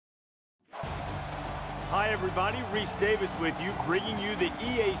Hi, everybody. Reese Davis with you, bringing you the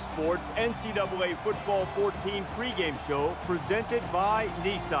EA Sports NCAA Football 14 pregame show presented by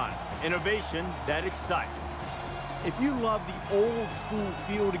Nissan. Innovation that excites. If you love the old-school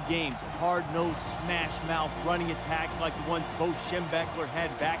field of games, hard-nosed, smash-mouth running attacks like the ones Bo Schembechler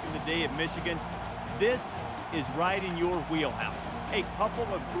had back in the day at Michigan, this is right in your wheelhouse. A couple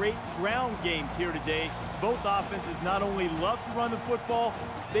of great ground games here today. Both offenses not only love to run the football,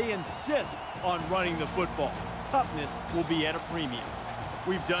 they insist on running the football. Toughness will be at a premium.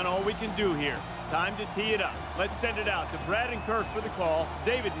 We've done all we can do here. Time to tee it up. Let's send it out to Brad and Kirk for the call.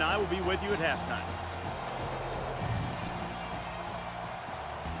 David and I will be with you at halftime.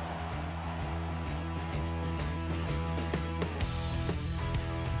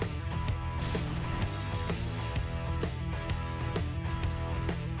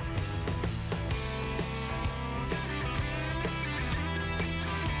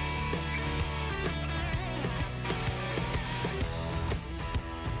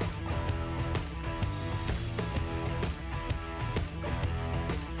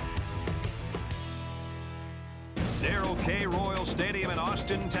 Royal Stadium in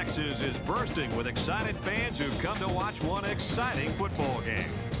Austin, Texas is bursting with excited fans who've come to watch one exciting football game.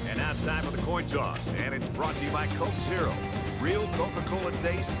 And now it's time for the coin toss, and it's brought to you by Coke Zero. Real Coca-Cola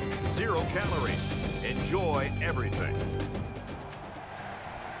taste, 0 calories. Enjoy everything.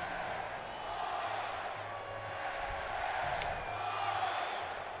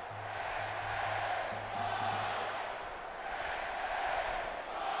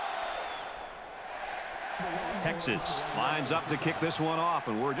 Texas lines up to kick this one off,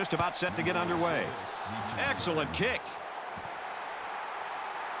 and we're just about set to get underway. Excellent kick.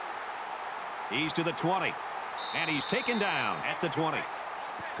 He's to the 20, and he's taken down at the 20.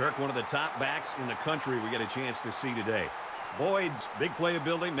 Kirk, one of the top backs in the country we get a chance to see today. Boyd's big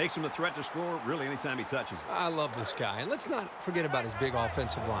playability makes him a threat to score really anytime he touches it. I love this guy. And let's not forget about his big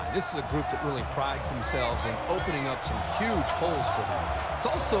offensive line. This is a group that really prides themselves in opening up some huge holes for him. It's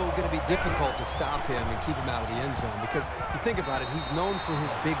also going to be difficult to stop him and keep him out of the end zone because you think about it, he's known for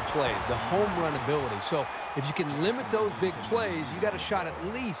his big plays, the home run ability. So if you can limit those big plays, you got a shot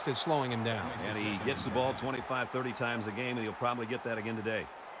at least at slowing him down. And he gets the ball 25, 30 times a game, and he'll probably get that again today.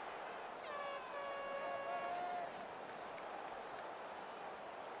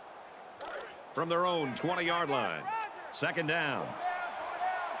 From their own 20-yard line. Second down.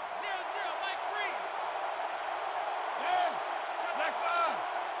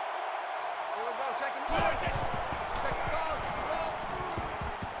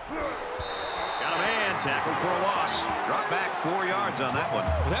 Got a man tackled for a loss. Drop back 4 yards on that one.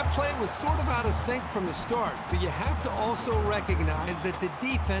 Well, that play was sort of out of sync from the start, but you have to also recognize that the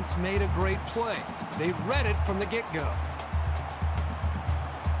defense made a great play. They read it from the get-go.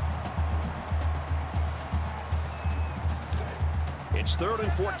 It's 3rd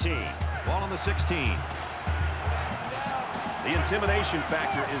and 14. Ball on the 16. The intimidation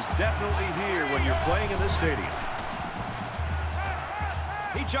factor is definitely here when you're playing in this stadium.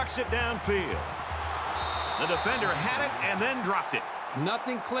 He chucks it downfield. The defender had it and then dropped it.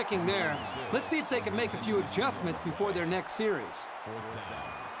 Nothing clicking there. Let's see if they can make a few adjustments before their next series.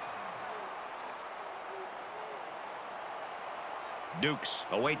 Dukes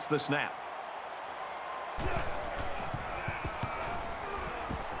awaits the snap.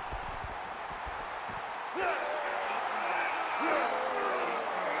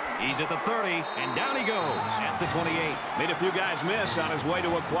 He's at the 30, and down he goes at the 28. Made a few guys miss on his way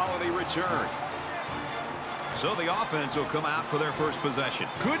to a quality return. So the offense will come out for their first possession.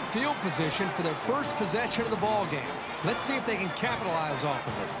 Good field position for their first possession of the ball game. Let's see if they can capitalize off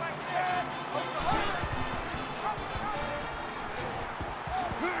of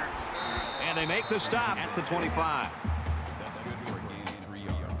it. And they make the stop at the 25. That's good for a gain of 3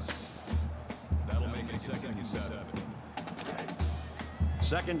 yards. That'll make it 2nd and 7.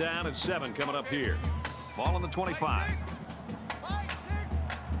 Second down and 7 coming up here. Ball on the 25.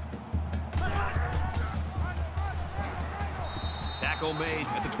 Tackle made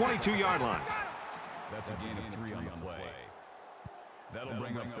at the 22-yard line. That's a gain of 3 on the play. That'll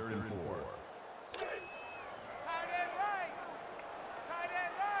bring up 3rd and 4. Tight end right. Tight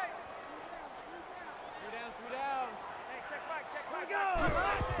end right. 3 down. Hey, check back. Go.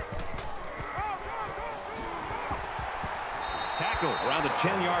 Tackle around the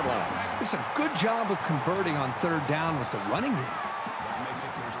 10-yard line. It's a good job of converting on 3rd down with the running game. That makes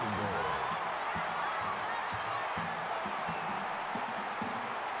it 1st and goal.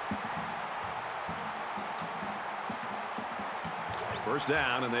 First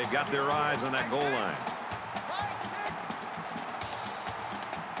down, and they've got their eyes on that goal line.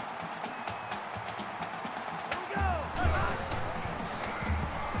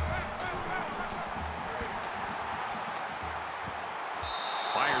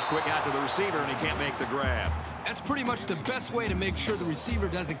 quick out to the receiver, and he can't make the grab. That's pretty much the best way to make sure the receiver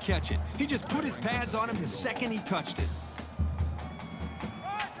doesn't catch it. He just put his pads on him the second he touched it.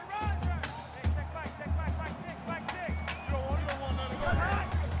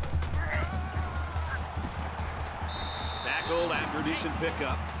 Tackled after a decent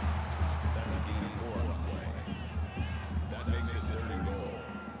pickup. That's a gain of 4 on the play. That makes it 3rd and goal.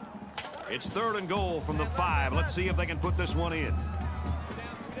 It's 3rd and goal from the 5. Let's see if they can put this one in.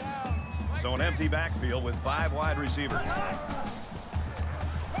 So an empty backfield with 5 wide receivers.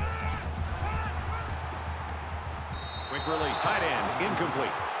 Quick release, tight end,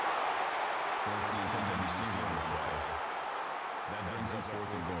 incomplete. The intended receiver on the play. That brings us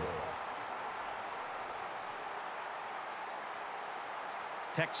 4th and goal.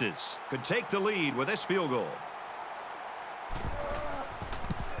 Texas could take the lead with this field goal.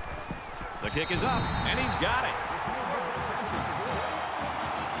 The kick is up, and he's got it.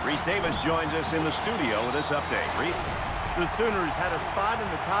 Reese Davis joins us in the studio with this update. Reese? The Sooners had a spot in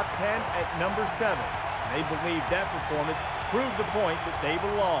the top 10 at number 7. They believe that performance proved the point that they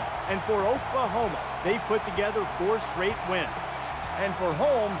belong. And for Oklahoma, they put together 4 straight wins. And for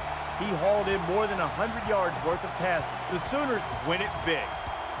Holmes, he hauled in more than 100 yards worth of passing. The Sooners win it big.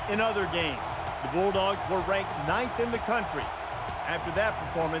 In other games, the Bulldogs were ranked 9th in the country. After that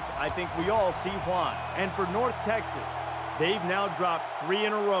performance, I think we all see why. And for North Texas, they've now dropped 3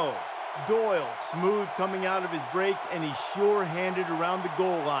 in a row. Doyle smooth coming out of his breaks, and he's sure-handed around the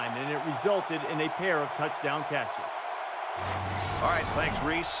goal line, and it resulted in a pair of touchdown catches. All right, thanks,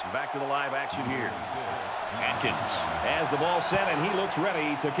 Reese. Back to the live action here. Atkins has the ball set, and he looks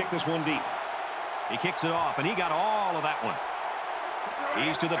ready to kick this one deep. He kicks it off, and he got all of that one.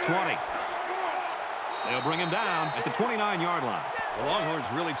 He's to the 20. They'll bring him down at the 29-yard line. The Longhorns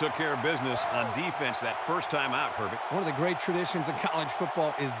really took care of business on defense that first time out, Kirby. One of the great traditions of college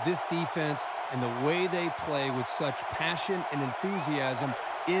football is this defense and the way they play with such passion and enthusiasm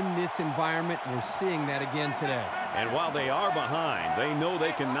in this environment. We're seeing that again today. And while they are behind, they know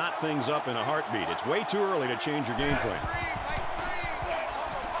they can knot things up in a heartbeat. It's way too early to change your game plan.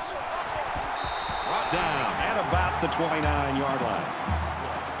 Brought down At about the 29-yard line.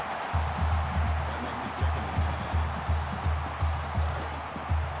 That makes it 2nd and 10.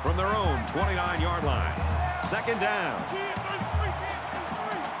 From their own 29-yard line. 2nd down.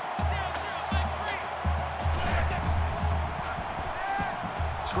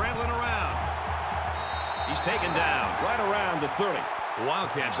 Scrambling around. He's taken down right around the 30. The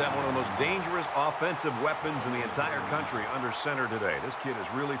Wildcats have one of the most dangerous offensive weapons in the entire country under center today. This kid is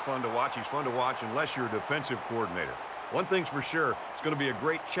really fun to watch. He's fun to watch unless you're a defensive coordinator. One thing's for sure, it's going to be a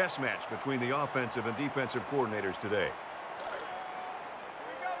great chess match between the offensive and defensive coordinators today.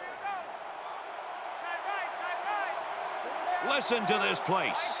 Listen to this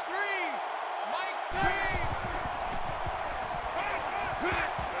place.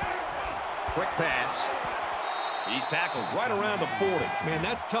 Quick pass. He's tackled right around the 40. Man,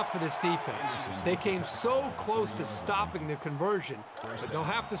 that's tough for this defense. They came so close to stopping the conversion, but they'll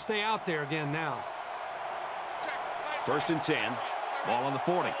have to stay out there again now. 1st and 10. Ball on the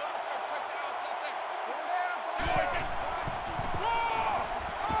 40.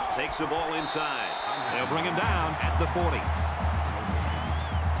 Takes the ball inside. They'll bring him down at the 40.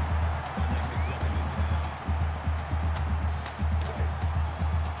 That makes it 2nd and 10.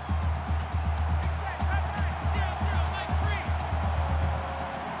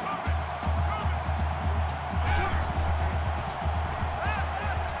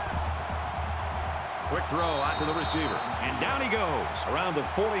 Quick throw out to the receiver. And down he goes around the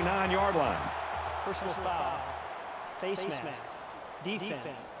 49-yard line. Personal foul. Face mask.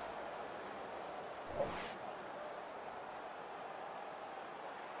 Defense.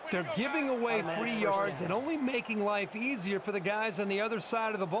 They're giving away 3 yards and only making life easier for the guys on the other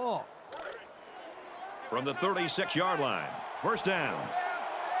side of the ball. From the 36-yard line. 1st down.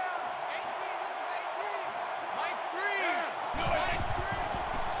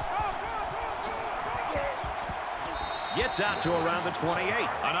 Gets out to around the 28.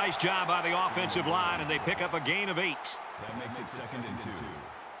 A nice job by the offensive line, and they pick up a gain of 8. That makes it 2nd and 2.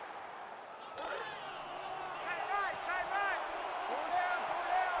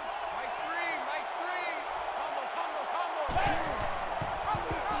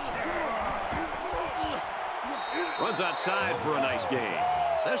 Runs outside for a nice gain.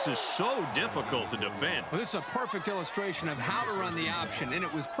 This is so difficult to defend. Well, this is a perfect illustration of how to run the option, and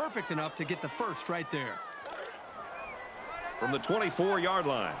it was perfect enough to get the first right there. From the 24-yard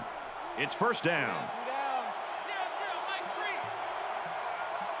line. It's 1st down.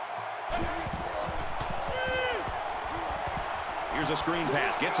 Here's a screen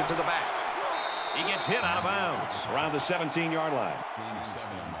pass. Gets it to the back. He gets hit out of bounds around the 17-yard line. Gain of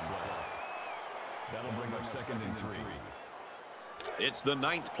 7 on the play. That'll bring up 2nd and 3. It's the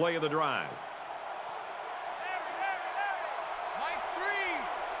 9th play of the drive. Mike 3.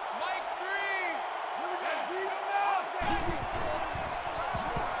 Mike 3.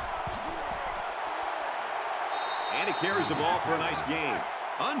 And he carries the ball for a nice gain.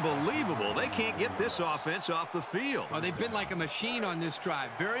 Unbelievable. They can't get this offense off the field. Well, they've been like a machine on this drive.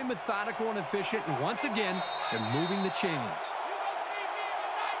 Very methodical and efficient. And once again, they're moving the chains.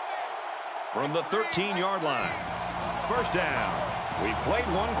 From the 13-yard line. First down. We played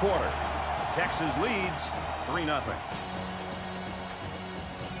 1 quarter. Texas leads 3-0.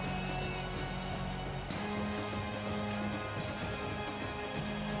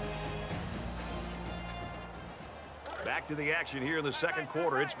 Back to the action here in the 2nd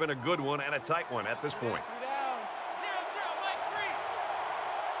quarter. It's been a good one and a tight one at this point.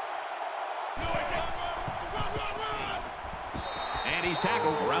 And he's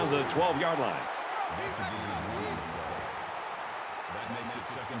tackled around the 12-yard line. That makes it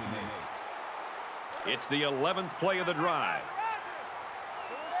 2nd and 8. It's the 11th play of the drive.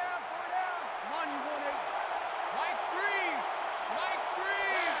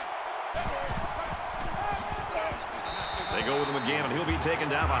 They go with him again, and he'll be taken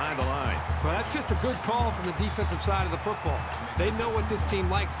down behind the line. Well, that's just a good call from the defensive side of the football. They know what this team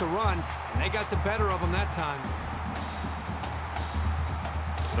likes to run, and they got the better of them that time.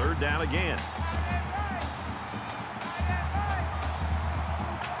 3rd down again.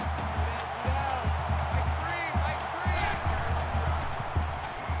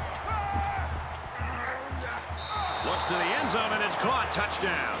 Looks to the end zone, and it's caught.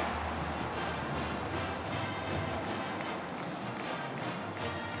 Touchdown.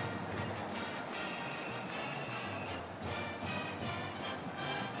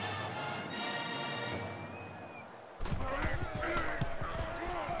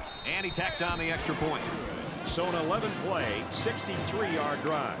 And he tacks on the extra point. So an 11-play, 63-yard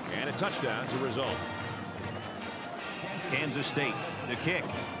drive, and a touchdown as a result. Kansas State to kick.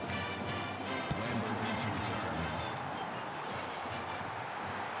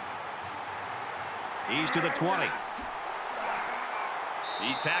 He's to the 20.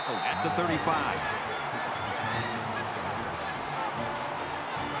 He's tackled at the 35.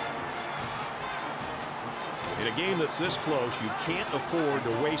 In a game that's this close, you can't afford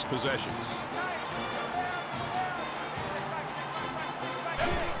to waste possessions.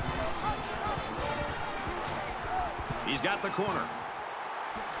 He's got the corner.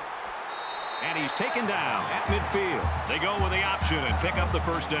 And he's taken down at midfield. They go with the option and pick up the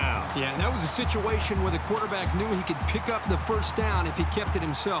first down. Yeah, and that was a situation where the quarterback knew he could pick up the first down if he kept it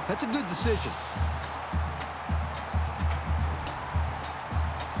himself. That's a good decision.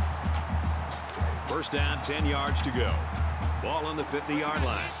 First down, 10 yards to go. Ball on the 50-yard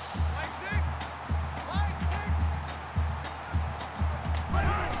line.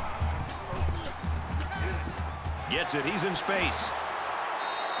 Gets it. He's in space.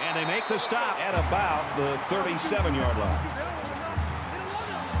 And they make the stop at about the 37-yard line.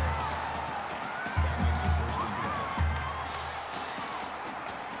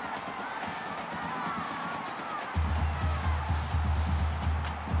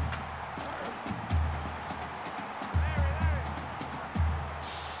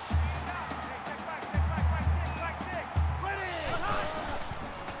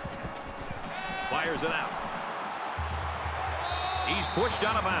 Fires it out. He's pushed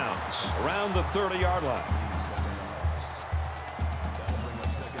out of bounds around the 30-yard line.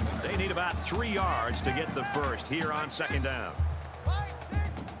 They need about 3 yards to get the first here on 2nd down.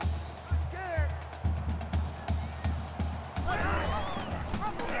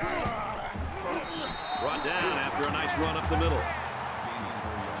 Brought down after a nice run up the middle.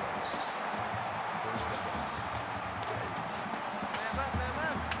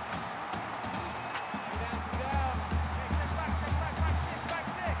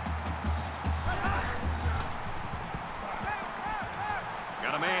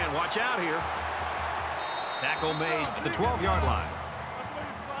 Got a man, watch out here. Tackle made at the 12-yard line.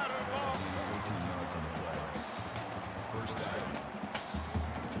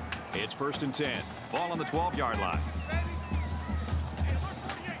 It's 1st and 10. Ball on the 12-yard line.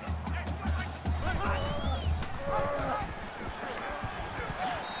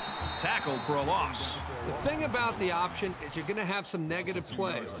 Tackled for a loss. The thing about the option is you're going to have some negative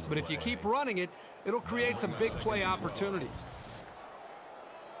plays, but if you keep running it, it'll create some big play opportunities.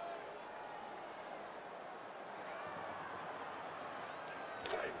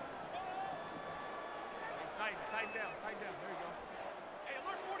 Tighten down, there you go.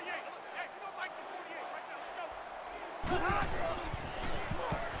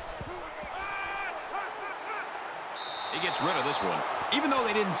 He gets rid of this one. Even though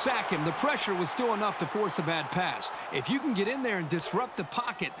they didn't sack him, the pressure was still enough to force a bad pass. If you can get in there and disrupt the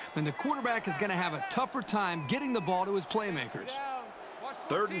pocket, then the quarterback is going to have a tougher time getting the ball to his playmakers.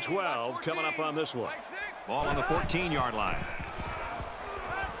 3rd and 12 coming up on this one. Ball on the 14-yard line.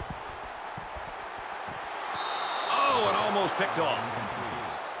 Oh, and almost picked off.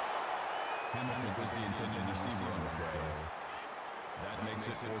 Hamilton was the intended receiver on the play. That makes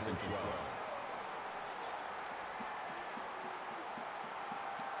it 4th and 12.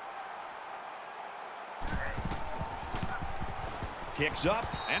 Kicks up,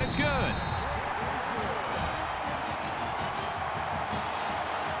 and it's good.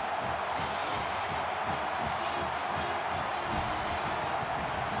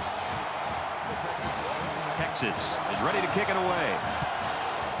 Texas is ready to kick it away.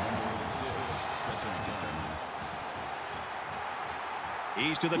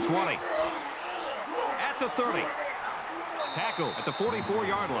 He's to the 20. At the 30. Tackle at the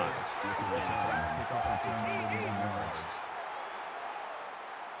 44-yard line.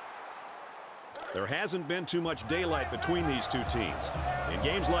 There hasn't been too much daylight between these two teams. In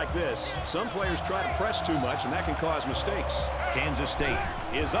games like this, some players try to press too much, and that can cause mistakes. Kansas State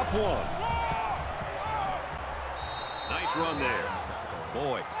Is up 1. Nice run there.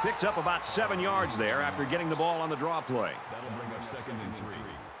 Boyd Picked up about 7 yards there after getting the ball on the draw play. That'll bring up 2nd and 3.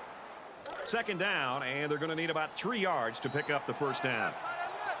 2nd down, and they're going to need about 3 yards to pick up the first down.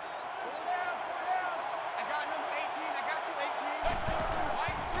 I got number 18. I got you, 18.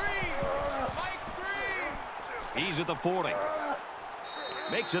 Mike 3. Mike 3. He's at the 40.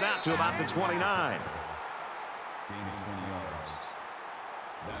 Makes it out to about the 29. Gain of 20 yards.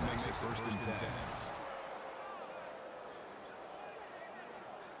 That makes it 1st and 10.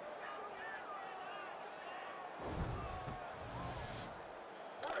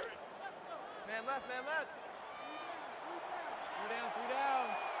 Man left, man left. 3 down, 3 down.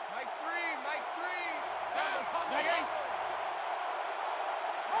 Mike 3, Mike 3.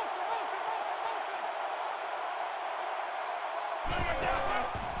 Motion, motion, motion, motion.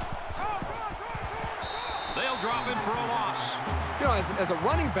 They'll drop him for a loss. You know, as a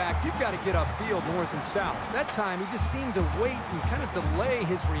running back, you've got to get upfield north and south. That time, he just seemed to wait and kind of delay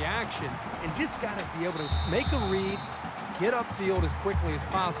his reaction and just got to be able to make a read, get upfield as quickly as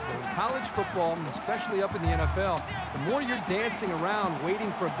possible. In college football, and especially up in the NFL, the more you're dancing around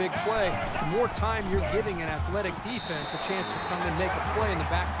waiting for a big play, the more time you're giving an athletic defense a chance to come and make a play in the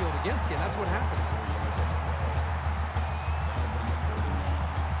backfield against you, and that's what happens.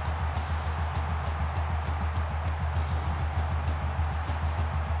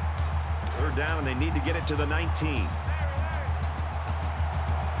 3rd down, and they need to get it to the 19.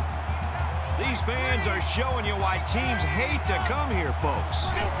 These fans are showing you why teams hate to come here, folks.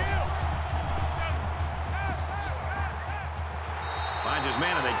 Finds his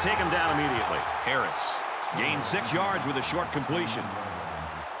man, and they take him down immediately. Harris gains 6 yards with a short completion.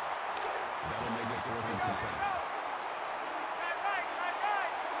 That'll make it 4th and 10.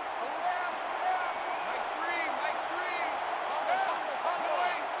 Mike 3, Mike 3.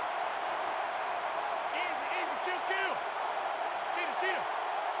 Easy, easy, kill. Cheetah.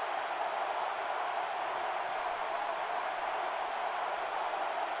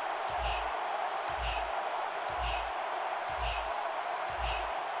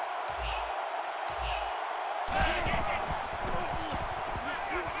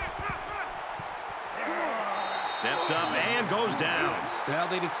 Steps up and goes down. Well,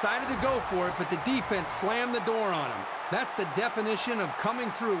 they decided to go for it, but the defense slammed the door on him. That's the definition of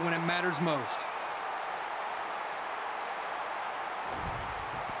coming through when it matters most.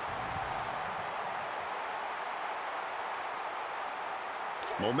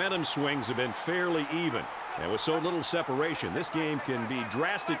 Momentum swings have been fairly even. And with so little separation, this game can be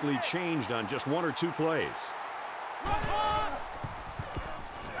drastically changed on just 1 or 2 plays.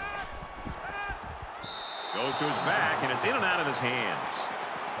 Goes to his back, and it's in and out of his hands.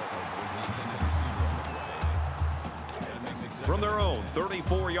 From their own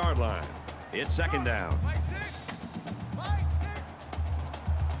 34-yard line, it's 2nd down. Mike 6. Mike 6.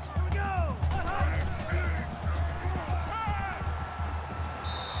 Here we go.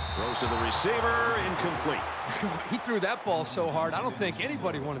 Throws to the receiver, incomplete. He threw that ball so hard, I don't think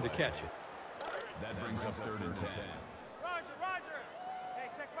anybody wanted to catch it. That brings up 3rd and 10. Roger. Hey,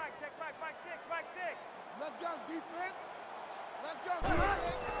 check Mike 6, Mike 6. Let's go, defense. Let's go,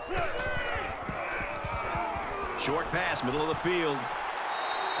 defense. Short pass, middle of the field.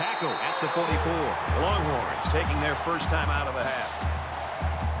 Tackle at the 44. The Longhorns taking their first time out of the half.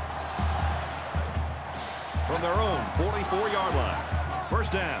 from their own 44-yard line.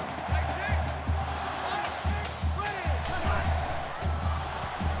 First down.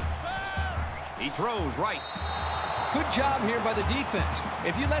 He throws right. Good job here by the defense.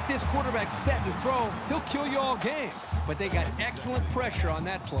 If you let this quarterback set and throw, he'll kill you all game. But they got excellent pressure on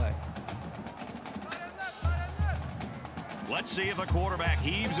that play. Let's see if a quarterback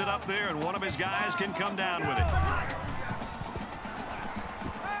heaves it up there and one of his guys can come down with it.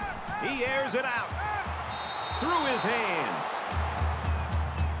 He airs it out through his hands.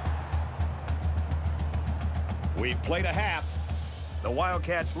 We've played a half. The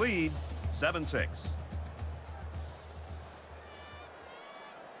Wildcats lead 7-6.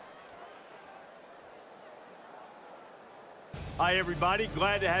 Hi, everybody.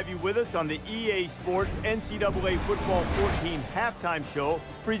 Glad to have you with us on the EA Sports NCAA Football 14 halftime show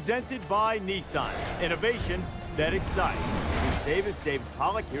presented by Nissan. Innovation that excites. Bruce Davis, David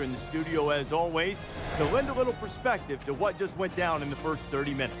Pollack here in the studio as always to lend a little perspective to what just went down in the first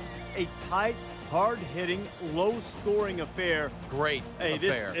 30 minutes. A tight, hard-hitting, low-scoring affair. Great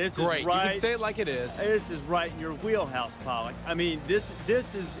affair. This Great. is right. You can say it like it is. This is right in your wheelhouse, Pollack. I mean, this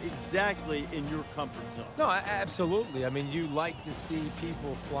is exactly in your comfort zone. No, absolutely. I mean, you like to see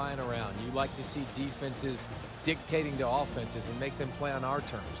people flying around. You like to see defenses dictating to offenses and make them play on our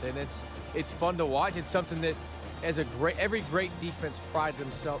terms. And it's fun to watch. It's something that every great defense prides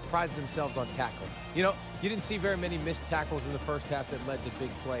themselves on tackling. You know, you didn't see very many missed tackles in the first half that led to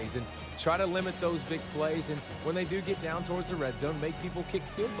big plays. And try to limit those big plays. And when they do get down towards the red zone, make people kick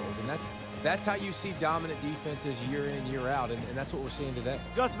field goals. And that's how you see dominant defenses year in, year out. And that's what we're seeing today.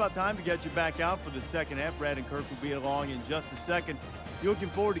 Just about time to get you back out for the second half. Brad and Kirk will be along in just a second. You're looking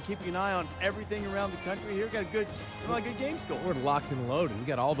forward to keeping an eye on everything around the country here. Got a lot of good games going. We're locked and loaded. We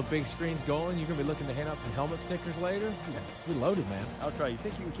got all the big screens going. You're going to be looking to hand out some helmet stickers later. We're loaded, man. I'll try. You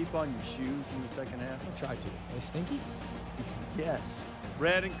think you can keep on your shoes in the second half? I'll try to. Are they stinky? Yes.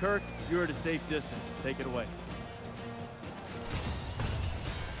 Brad and Kirk, you're at a safe distance. Take it away.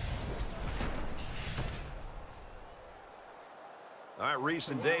 All right, Reese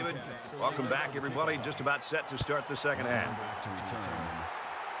and David, welcome back, everybody. Just about set to start the second half.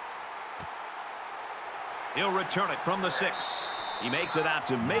 He'll return it from the 6. He makes it out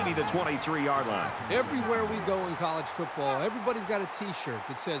to maybe the 23-yard line. Everywhere we go in college football, everybody's got a T-shirt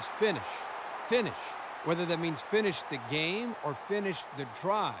that says finish, finish. Whether that means finish the game or finish the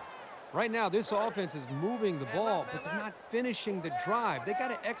drive. Right now, this offense is moving the ball, but they're not finishing the drive. They got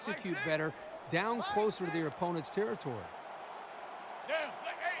to execute better down closer to their opponent's territory.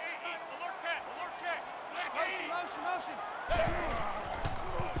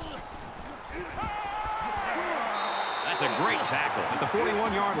 That's a great tackle at the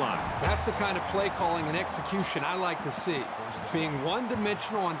 41-yard line. That's the kind of play calling and execution I like to see. Being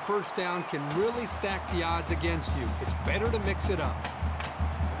one-dimensional on first down can really stack the odds against you. It's better to mix it up.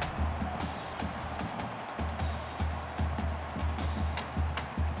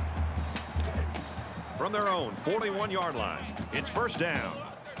 From their own 41-yard line, it's first down.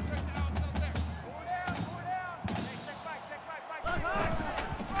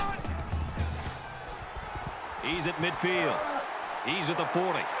 He's at midfield. He's at the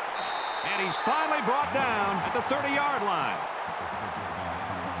 40. And he's finally brought down at the 30-yard line.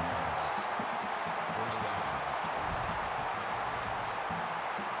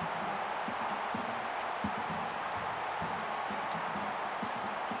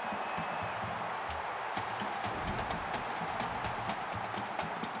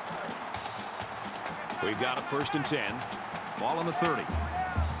 We've got a 1st and 10. Ball on the 30.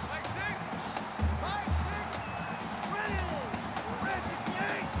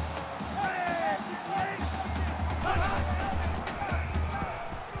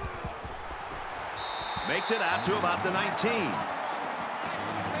 Makes it out to about the 19.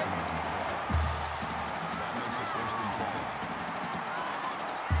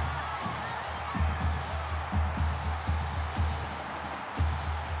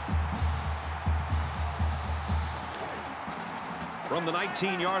 From the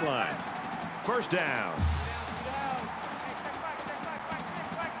 19-yard line. First down.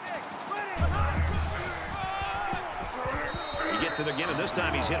 He gets it again, and this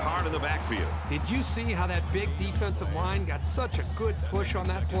time he's hit hard in the backfield. Did you see how that big defensive line got such a good push on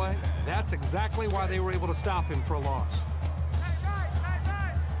that play? That's exactly why they were able to stop him for a loss.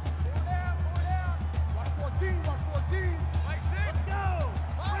 Watch 14, watch 14. Let's go.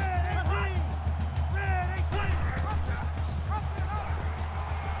 Red 18. Red 18.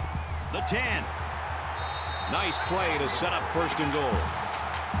 The 10. Nice play to set up 1st and goal.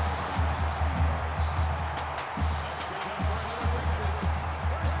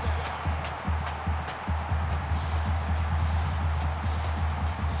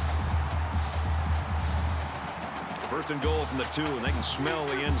 First and goal from the 2, and they can smell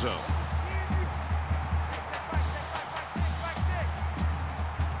the end zone.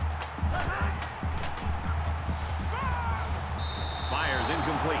 Fires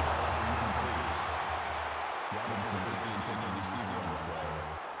incomplete. Robinson is the intended receiver on the play.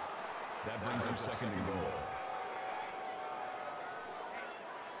 That brings up second and goal.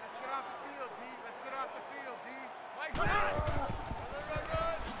 Let's get off the field, D. Let's get off the field, D. Mike,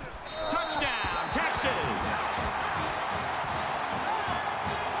 Touchdown, Texas!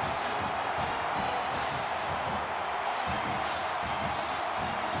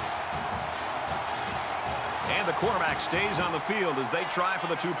 And the quarterback stays on the field as they try for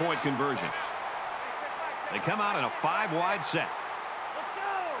the 2-point conversion. They come out in a 5-wide set. let's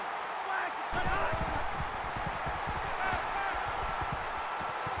go.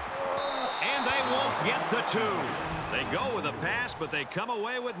 And they won't get the 2. They go with a pass, but they come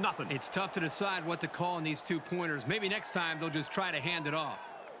away with nothing. It's tough to decide what to call on these 2-pointers. Maybe next time they'll just try to hand it off.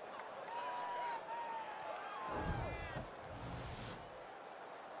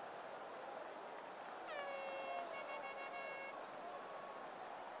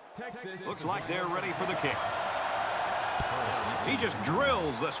 Texas Looks like they're ready for the kick. He just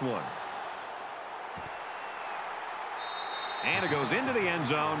drills this one. And it goes into the end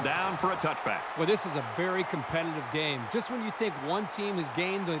zone, down for a touchback. Well, this is a very competitive game. Just when you think one team has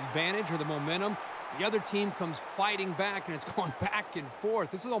gained the advantage or the momentum, the other team comes fighting back, and it's going back and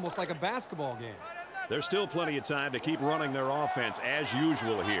forth. This is almost like a basketball game. There's still plenty of time to keep running their offense as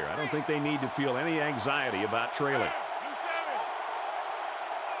usual here. I don't think they need to feel any anxiety about trailing.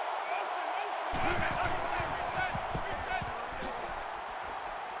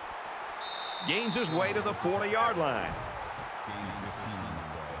 Gains his way to the 40-yard line. Gain 15 on the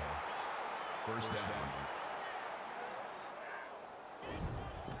play. First down.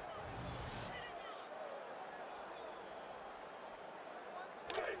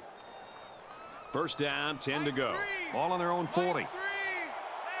 First down, 10 to go. Ball on their own 40.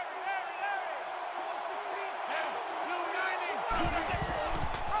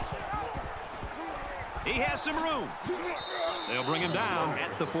 He has some room. They'll bring him down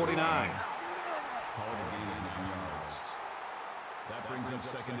at the 49. Call it a gain of 9 yards. That brings up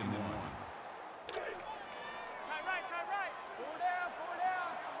second and 1. Try right. 4 down.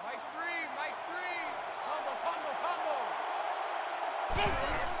 Mike 3. Combo.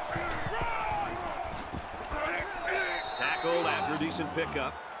 Tackled after a decent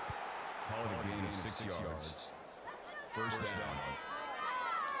pickup. Call it a gain of 6 yards. First down.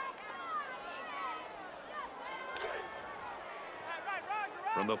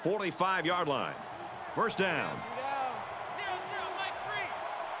 From the 45-yard line. First down.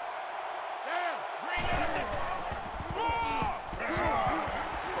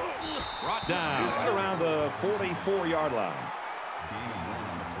 Brought down right around the 44-yard line. Gain of 1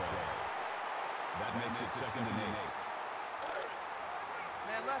 on the play. That makes it second and 8.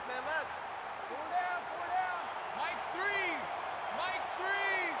 Man left. 4 down. Mike 3.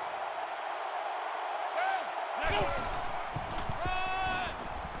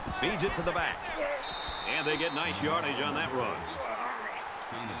 Feeds it to the back. And they get nice yardage on that run.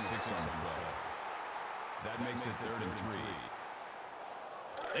 Gain of 6 on the play. That makes it third and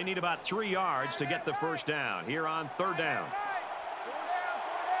 3. They need about 3 yards to get the first down here on third down. 4 down.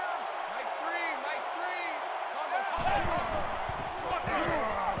 Mike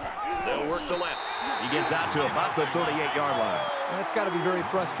 3. They'll work the left. He gets out to about the 38-yard line. That's got to be very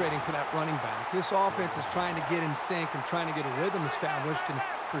frustrating for that running back. This offense is trying to get in sync and trying to get a rhythm established, and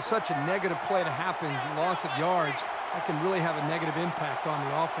for such a negative play to happen, loss of yards, that can really have a negative impact on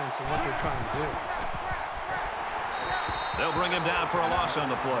the offense and what they're trying to do. They'll bring him down for a loss on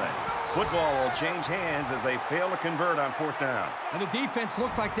the play. Football will change hands as they fail to convert on fourth down. And the defense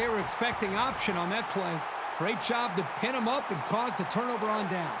looked like they were expecting option on that play. Great job to pin them up and cause the turnover on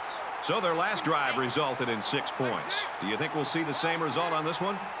downs. So their last drive resulted in 6 points. Do you think we'll see the same result on this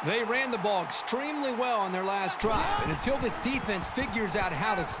one? They ran the ball extremely well on their last drive, and until this defense figures out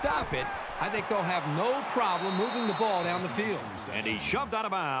how to stop it, I think they'll have no problem moving the ball down the field. And he shoved out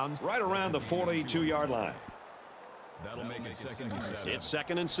of bounds right around the 42-yard line. That'll make it second and 7. It's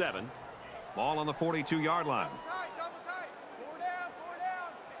 2nd and 7. Ball on the 42-yard line. Double tight. 4 down.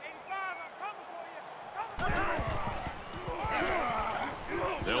 85, I'm coming for you.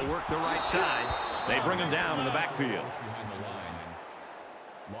 They'll work the right side. They bring him down in the backfield. Behind the line.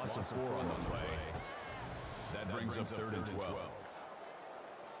 Loss of 4 on the play. That brings up third and 12.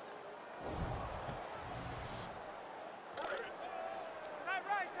 Tight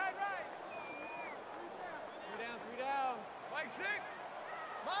right. 3 down. Mike 6.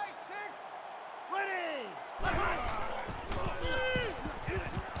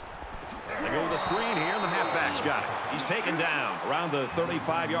 They go with a screen here, and the halfback's got it. He's taken down around the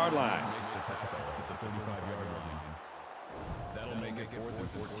 35-yard line. That'll make it 4th and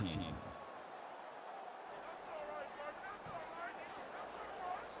 14.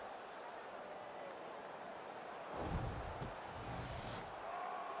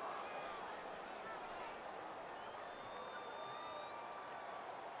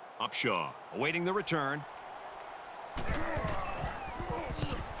 Upshaw awaiting the return.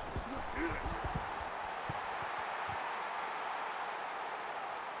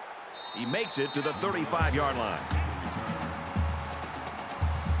 He makes it to the 35-yard line.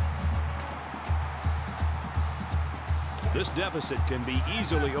 This deficit can be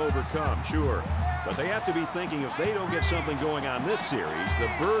easily overcome, sure. But they have to be thinking if they don't get something going on this series, the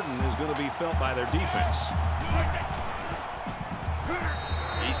burden is going to be felt by their defense.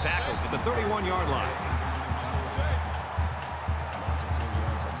 He's tackled at the 31-yard line.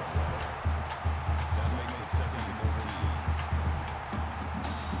 That makes it 2nd and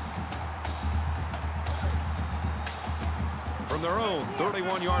 14. From their own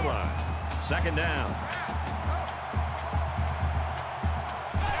 31-yard line. 2nd down.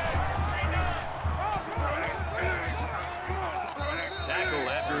 Tackle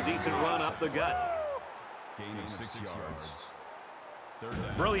after a decent run up the gut. Gain of 6 yards.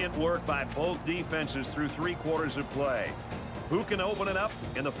 Brilliant work by both defenses through 3 quarters of play. Who can open it up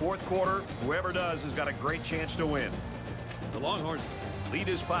in the 4th quarter? Whoever does has got a great chance to win. The Longhorns lead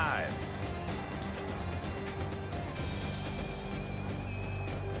is 5.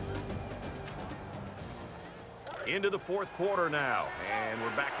 Into the 4th quarter now, and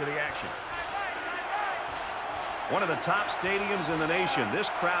we're back to the action. One of the top stadiums in the nation. This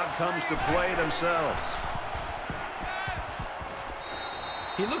crowd comes to play themselves.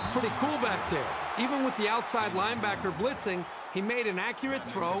 He looked pretty cool back there. Even with the outside linebacker blitzing, he made an accurate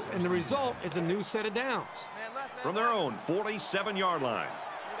throw, and the result is a new set of downs. From their own 47-yard line,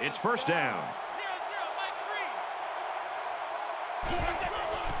 it's 1st down.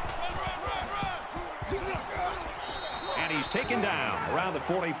 And he's taken down around the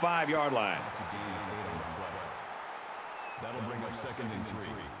 45-yard line. That'll bring up 2nd and 3.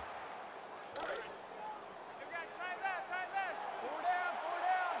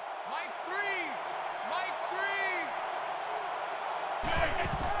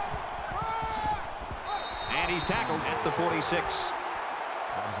 And he's tackled at the 46.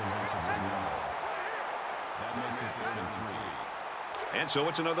 That makes it 3rd and 3. And so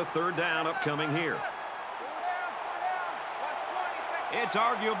it's another 3rd down upcoming here. It's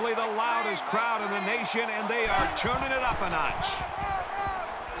arguably the loudest crowd in the nation, and they are turning it up a notch.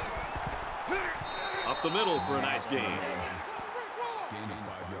 Up the middle for a nice gain. Gain of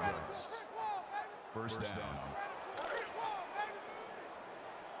 5 yards. 1st down.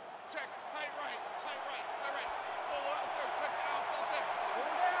 Check, tight right. Full out there, check the outside there.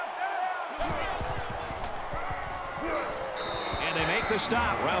 And they make the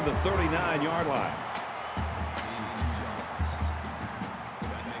stop around the 39-yard line.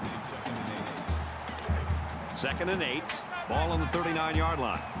 That makes it 2nd and 8. 2nd and 8. Ball on the 39-yard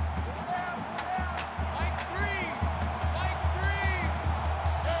line.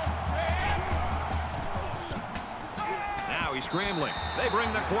 Now he's scrambling. They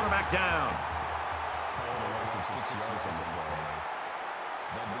bring the quarterback down. Call a loss of 6 yards on the play.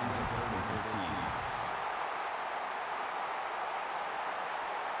 That brings us 3rd and 13.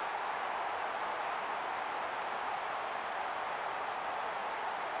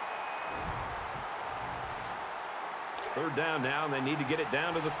 Third down now, and they need to get it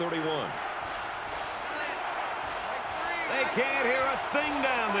down to the 31. They can't hear a thing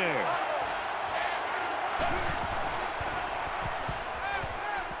down there.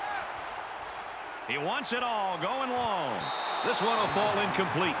 He wants it all, going long. This one will fall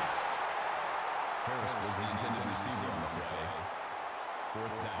incomplete. Harris was the intended receiver on the play.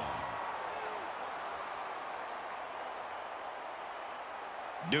 4th down.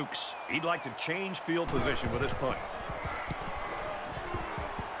 Dukes, he'd like to change field position with his punt.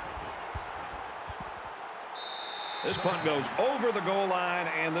 This punt goes over the goal line,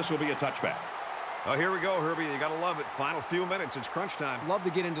 and this will be a touchback. Oh, here we go, Herbie. You got to love it. Final few minutes. It's crunch time. Love to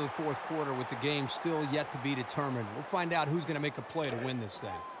get into the 4th quarter with the game still yet to be determined. We'll find out who's going to make a play to win this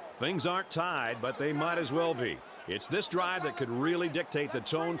thing. Things aren't tied, but they might as well be. It's this drive that could really dictate the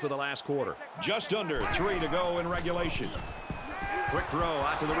tone for the last quarter. Just under 3 to go in regulation. Quick throw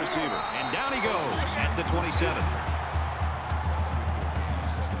out to the receiver, and down he goes at the 27.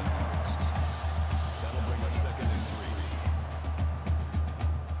 That'll bring up 2nd and 3.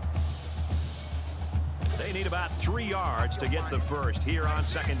 They need about 3 yards to get the first here on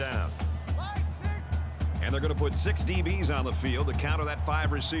second down. And they're going to put 6 DBs on the field to counter that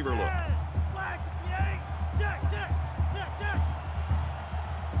 5-receiver look.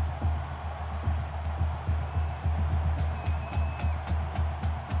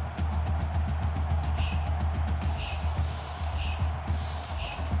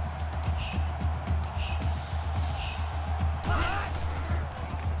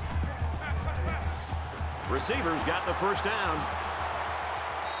 Receivers got the first down.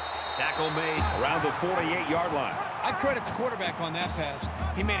 Tackle made around the 48-yard line. I credit the quarterback on that pass.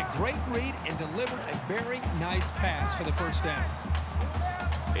 He made a great read and delivered a very nice pass for the first down.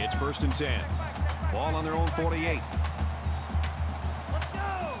 It's 1st and 10. Ball on their own 48.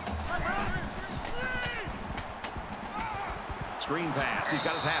 Screen pass. He's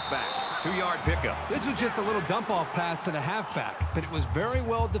got his halfback. 2-yard pickup. This was just a little dump-off pass to the halfback, but it was very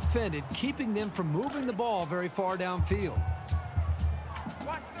well defended, keeping them from moving the ball very far downfield.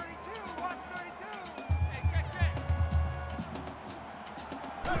 Watch 32, watch 32. Hey, check.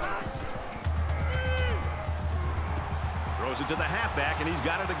 Throws it to the halfback, and he's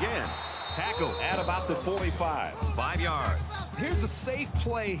got it again. Tackle at about the 45. 5 yards. Here's a safe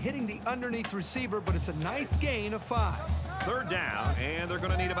play hitting the underneath receiver, but it's a nice gain of 5. 3rd down, and they're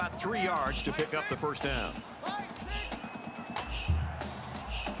going to need about 3 yards to pick up the first down.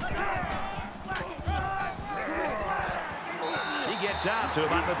 He gets out to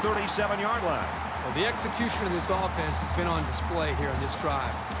about the 37-yard line. Well, the execution of this offense has been on display here in this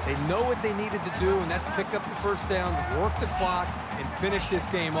drive. They know what they needed to do, and that's pick up the first down, work the clock, and finish this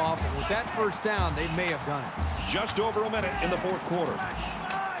game off. And with that first down, they may have done it. Just over a minute in the 4th quarter.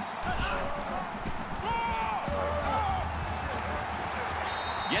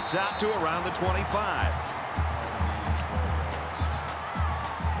 Gets out to around the 25.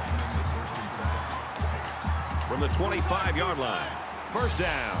 From the 25-yard line. First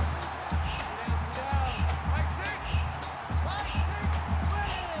down.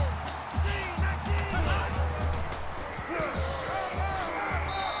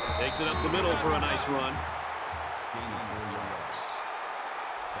 Takes it up the middle for a nice run.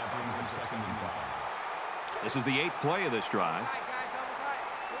 That brings him 2nd and 5. This is the 8th play of this drive.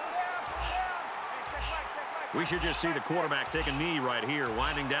 We should just see the quarterback take a knee right here,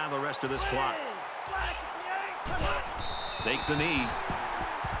 winding down the rest of this clock. Takes a knee.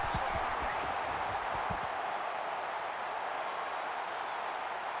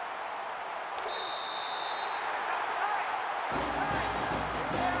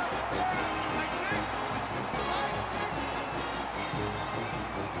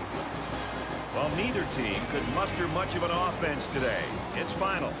 Well, neither team could muster much of an offense today. It's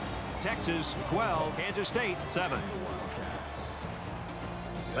final. Texas 12, Kansas State 7.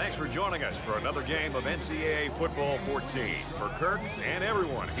 Thanks for joining us for another game of NCAA Football 14. For Kirk and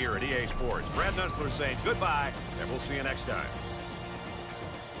everyone here at EA Sports, Brad Nussler saying goodbye, and we'll see you next time.